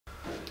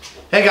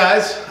Hey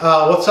guys,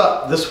 what's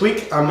up? This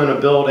week I'm going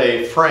to build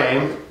a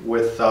frame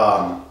with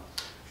a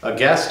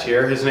guest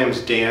here. His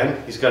name's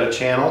Dan. He's got a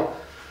channel.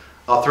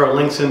 I'll throw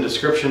links in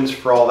descriptions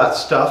for all that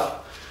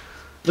stuff.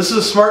 This is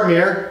a smart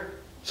mirror.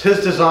 It's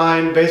his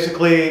design.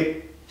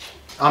 Basically,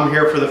 I'm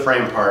here for the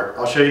frame part.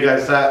 I'll show you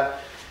guys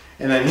that.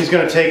 And then he's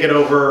going to take it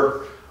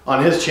over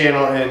on his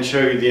channel and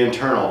show you the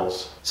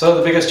internals. So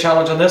the biggest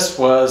challenge on this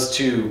was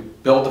to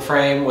build the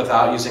frame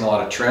without using a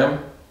lot of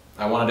trim.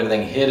 I wanted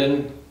everything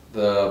hidden.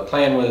 The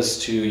plan was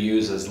to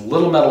use as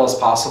little metal as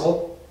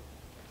possible,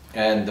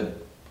 and the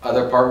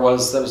other part that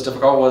was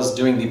difficult was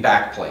doing the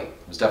back plate.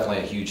 It was definitely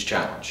a huge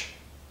challenge.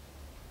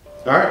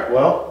 All right,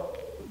 well,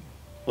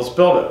 let's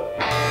build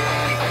it.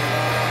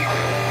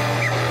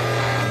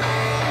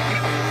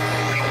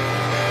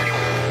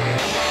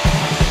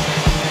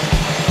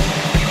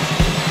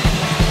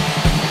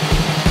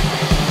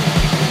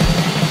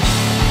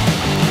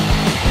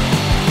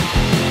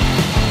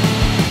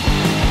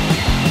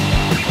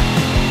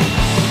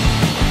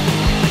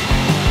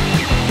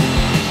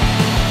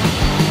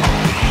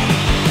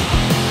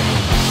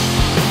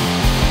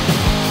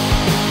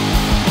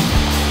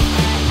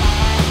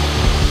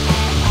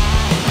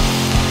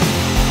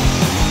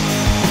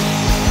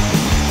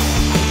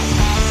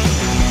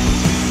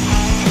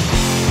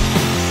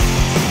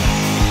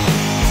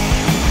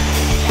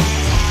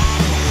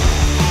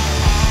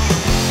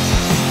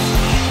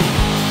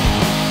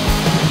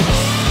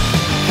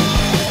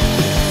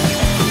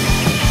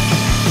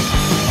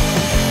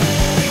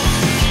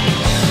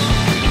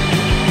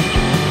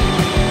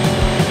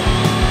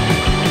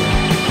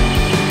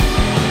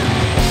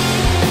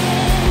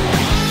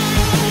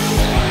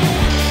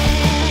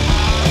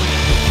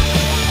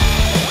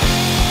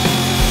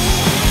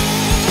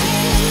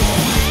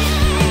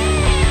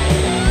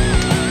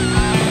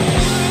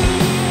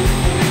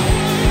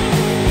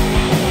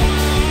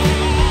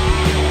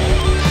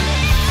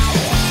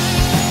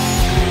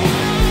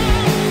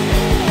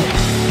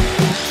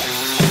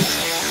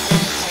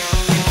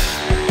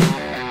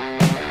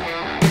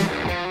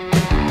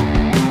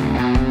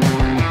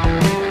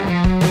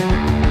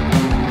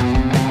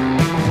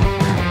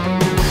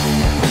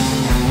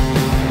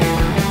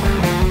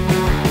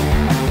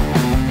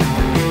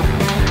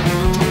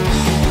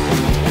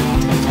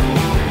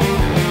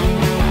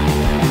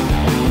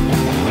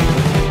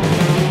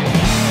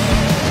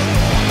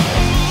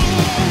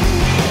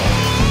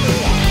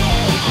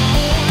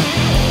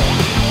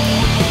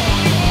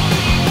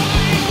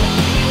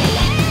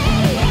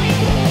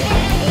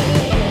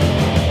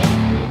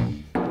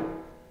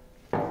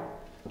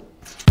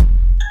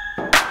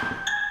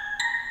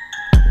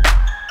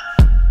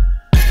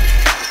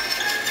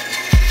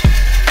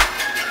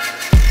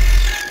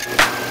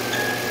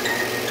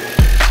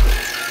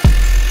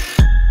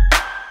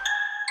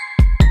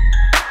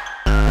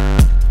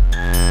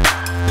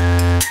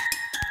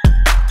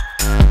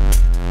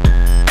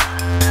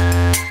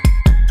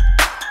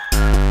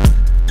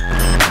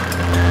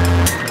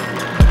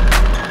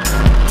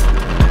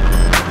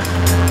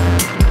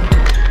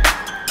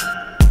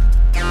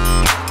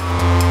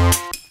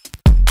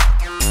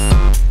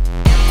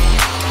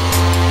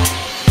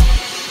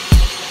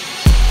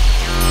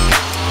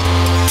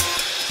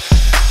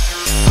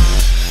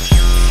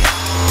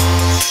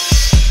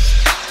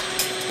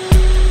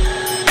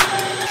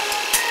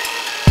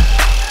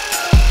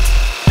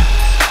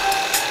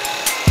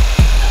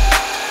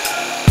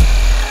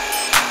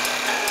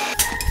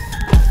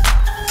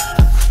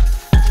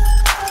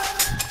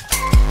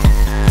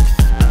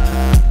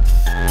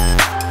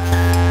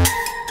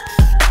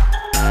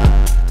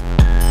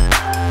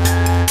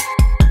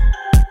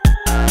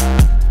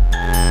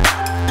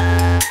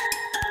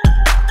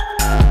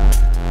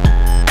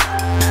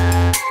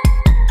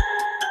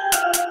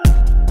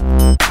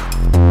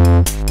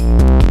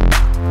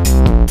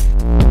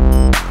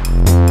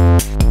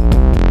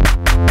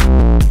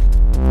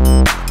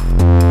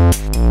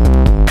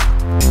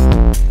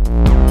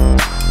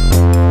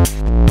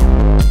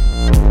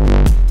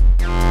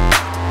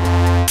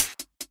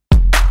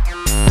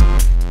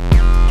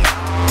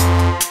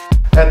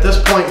 At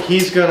this point,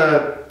 he's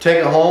gonna take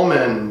it home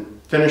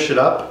and finish it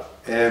up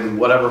in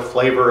whatever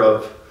flavor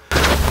of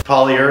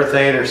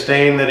polyurethane or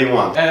stain that he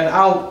wants. And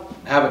I'll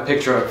have a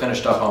picture of it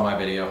finished up on my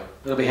video.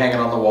 It'll be hanging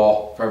on the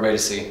wall for everybody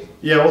to see.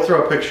 Yeah, we'll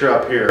throw a picture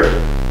up here.